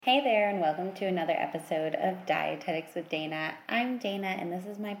Hey there, and welcome to another episode of Dietetics with Dana. I'm Dana, and this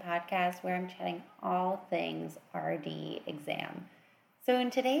is my podcast where I'm chatting all things RD exam. So, in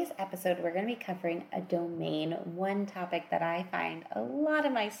today's episode, we're going to be covering a domain, one topic that I find a lot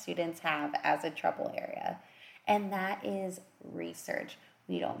of my students have as a trouble area, and that is research.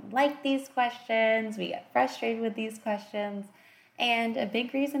 We don't like these questions, we get frustrated with these questions, and a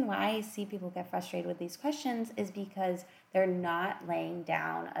big reason why I see people get frustrated with these questions is because they're not laying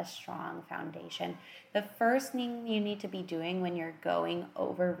down a strong foundation. The first thing you need to be doing when you're going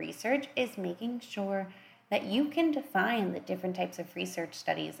over research is making sure that you can define the different types of research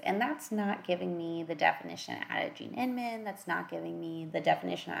studies. And that's not giving me the definition out of Gene Inman. That's not giving me the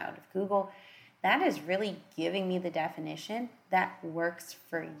definition out of Google. That is really giving me the definition that works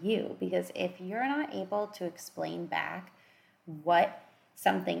for you. Because if you're not able to explain back what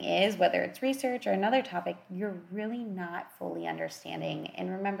something is, whether it's research or another topic, you're really not fully understanding.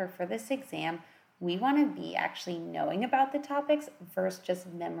 And remember, for this exam, we want to be actually knowing about the topics versus just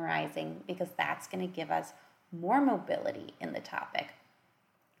memorizing, because that's going to give us more mobility in the topic.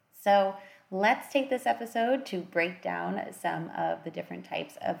 So let's take this episode to break down some of the different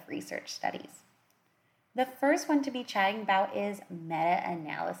types of research studies. The first one to be chatting about is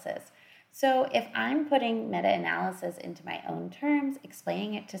meta-analysis. So if I'm putting meta-analysis into my own terms,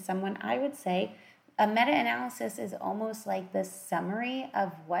 explaining it to someone, I would say a meta-analysis is almost like the summary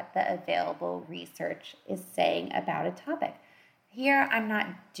of what the available research is saying about a topic. Here, I'm not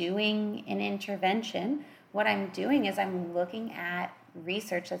doing an intervention. What I'm doing is I'm looking at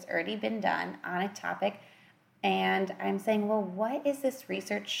research that's already been done on a topic, and I'm saying, well, what is this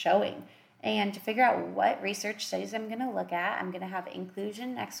research showing? And to figure out what research studies I'm going to look at, I'm going to have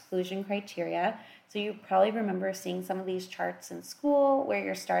inclusion and exclusion criteria. So you probably remember seeing some of these charts in school where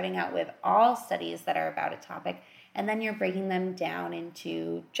you're starting out with all studies that are about a topic, and then you're breaking them down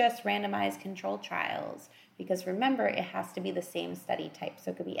into just randomized controlled trials. Because remember, it has to be the same study type. So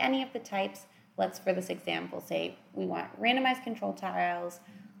it could be any of the types. Let's, for this example, say we want randomized controlled trials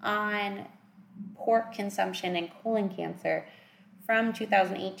on pork consumption and colon cancer from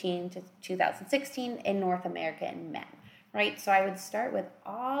 2018 to 2016 in North America in men, right? So I would start with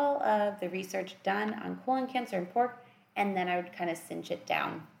all of the research done on colon cancer and pork, and then I would kind of cinch it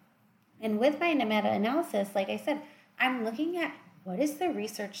down. And with my meta-analysis, like I said, I'm looking at what is the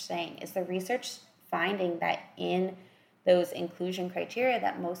research saying? Is the research finding that in those inclusion criteria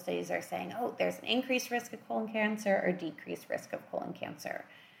that most studies are saying, oh, there's an increased risk of colon cancer or decreased risk of colon cancer?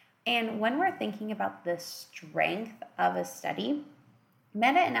 And when we're thinking about the strength of a study,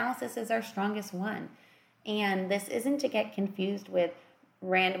 meta-analysis is our strongest one. And this isn't to get confused with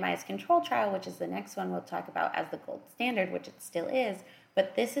randomized control trial, which is the next one we'll talk about as the gold standard, which it still is.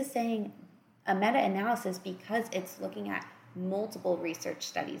 But this is saying a meta-analysis because it's looking at multiple research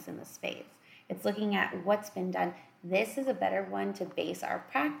studies in the space. It's looking at what's been done. This is a better one to base our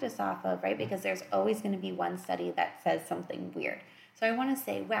practice off of, right? Because there's always going to be one study that says something weird. So I want to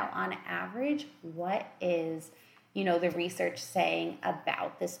say, wow, on average, what is, the research saying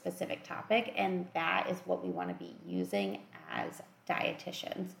about this specific topic? And that is what we want to be using as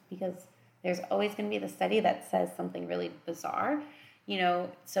dietitians, because there's always going to be the study that says something really bizarre,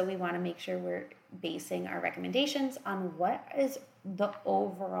 so we want to make sure we're basing our recommendations on what is the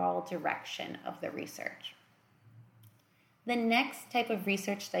overall direction of the research. The next type of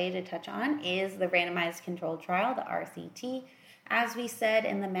research study to touch on is the randomized controlled trial, the RCT. As we said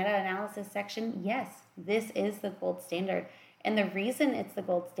in the meta-analysis section, yes, this is the gold standard. And the reason it's the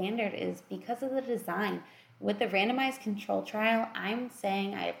gold standard is because of the design. With the randomized control trial, I'm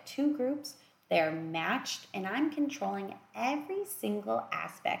saying I have two groups, they're matched, and I'm controlling every single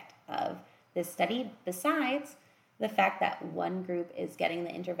aspect of this study besides the fact that one group is getting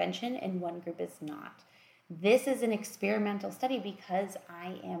the intervention and one group is not. This is an experimental study because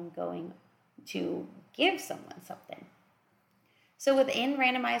I am going to give someone something. So within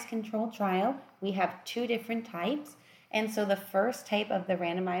randomized controlled trial, we have two different types. And so the first type of the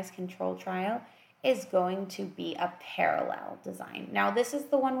randomized controlled trial is going to be a parallel design. Now, this is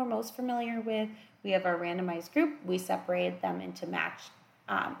the one we're most familiar with. We have our randomized group. We separated them into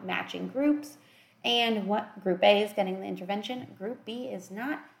matching groups. And what group A is getting the intervention, group B is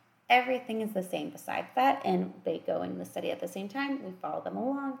not. Everything is the same besides that, and they go in the study at the same time. We follow them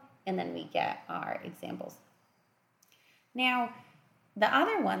along, and then we get our examples. Now, the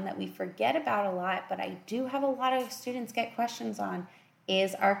other one that we forget about a lot, but I do have a lot of students get questions on,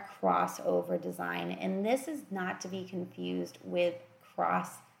 is our crossover design. And this is not to be confused with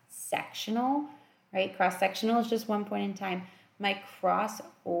cross-sectional, right? Cross-sectional is just one point in time. My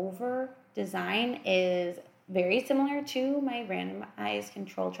crossover design is very similar to my randomized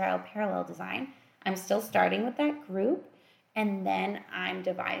control trial parallel design. I'm still starting with that group, and then I'm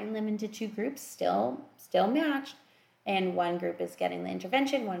dividing them into two groups, still matched, and one group is getting the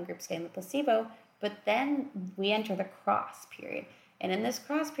intervention, one group's getting the placebo, but then we enter the cross period. And in this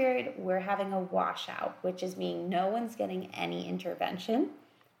cross period, we're having a washout, which is meaning no one's getting any intervention.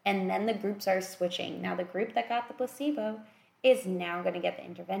 And then the groups are switching. Now, the group that got the placebo is now going to get the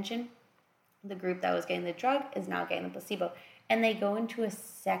intervention. The group that was getting the drug is now getting the placebo. And they go into a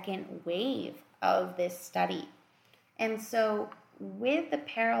second wave of this study. And so with the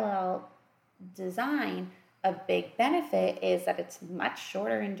parallel design, a big benefit is that it's much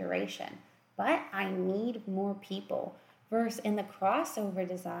shorter in duration. But I need more people. Versus in the crossover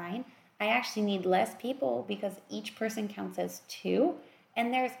design, I actually need less people because each person counts as two,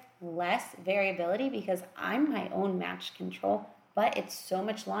 and there's less variability because I'm my own matched control, but it's so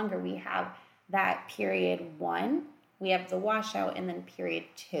much longer. We have that period 1, we have the washout, and then period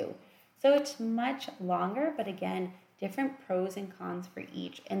 2. So it's much longer, but again, different pros and cons for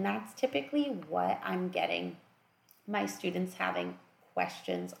each, and that's typically what I'm getting my students having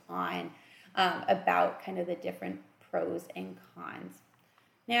questions on about kind of the different pros and cons.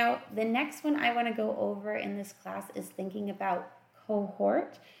 Now, the next one I want to go over in this class is thinking about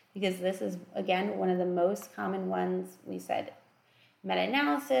cohort, because this is, again, one of the most common ones. We said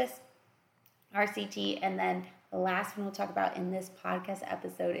meta-analysis, RCT, and then the last one we'll talk about in this podcast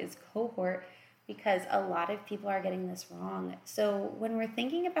episode is cohort, because a lot of people are getting this wrong. So when we're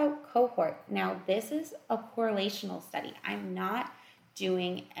thinking about cohort, now this is a correlational study. I'm not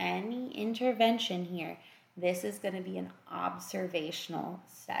doing any intervention here. This is going to be an observational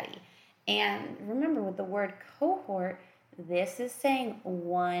study. And remember, with the word cohort, this is saying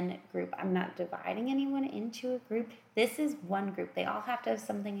one group. I'm not dividing anyone into a group. This is one group. They all have to have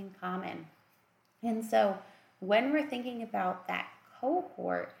something in common. And so when we're thinking about that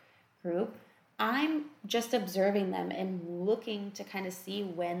cohort group, I'm just observing them and looking to kind of see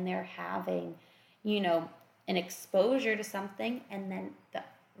when they're having, an exposure to something and then the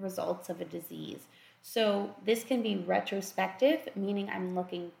results of a disease. So this can be retrospective, meaning I'm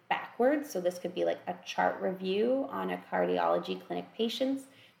looking backwards. So this could be like a chart review on a cardiology clinic patients,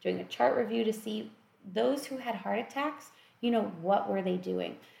 doing a chart review to see those who had heart attacks, what were they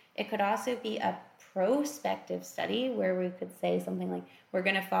doing? It could also be a prospective study where we could say something like, we're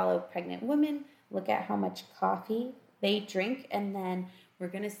going to follow pregnant women, look at how much coffee they drink, and then we're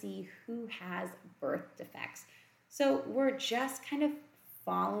going to see who has birth defects. So we're just kind of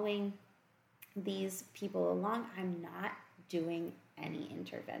following these people along. I'm not doing any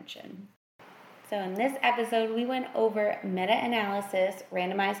intervention. So in this episode, we went over meta-analysis,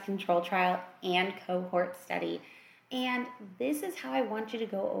 randomized control trial, and cohort study. And this is how I want you to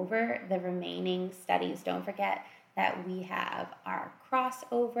go over the remaining studies. Don't forget that we have our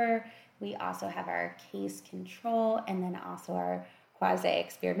crossover, we also have our case control, and then also our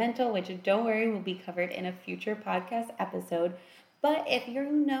quasi-experimental, which, don't worry, will be covered in a future podcast episode. But if you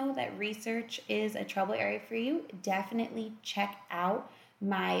know that research is a trouble area for you, definitely check out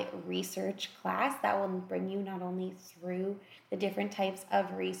my research class. That will bring you not only through the different types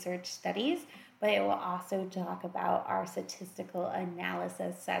of research studies, but it will also talk about our statistical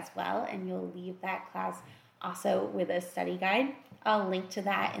analysis as well, and you'll leave that class also with a study guide. I'll link to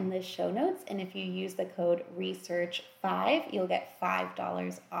that in the show notes, and if you use the code RESEARCH5, you'll get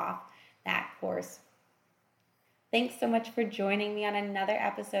 $5 off that course. Thanks so much for joining me on another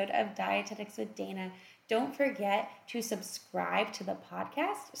episode of Dietetics with Dana. Don't forget to subscribe to the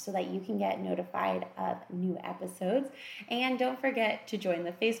podcast so that you can get notified of new episodes. And don't forget to join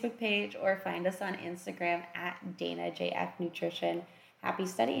the Facebook page or find us on Instagram at DanaJF Nutrition. Happy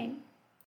studying.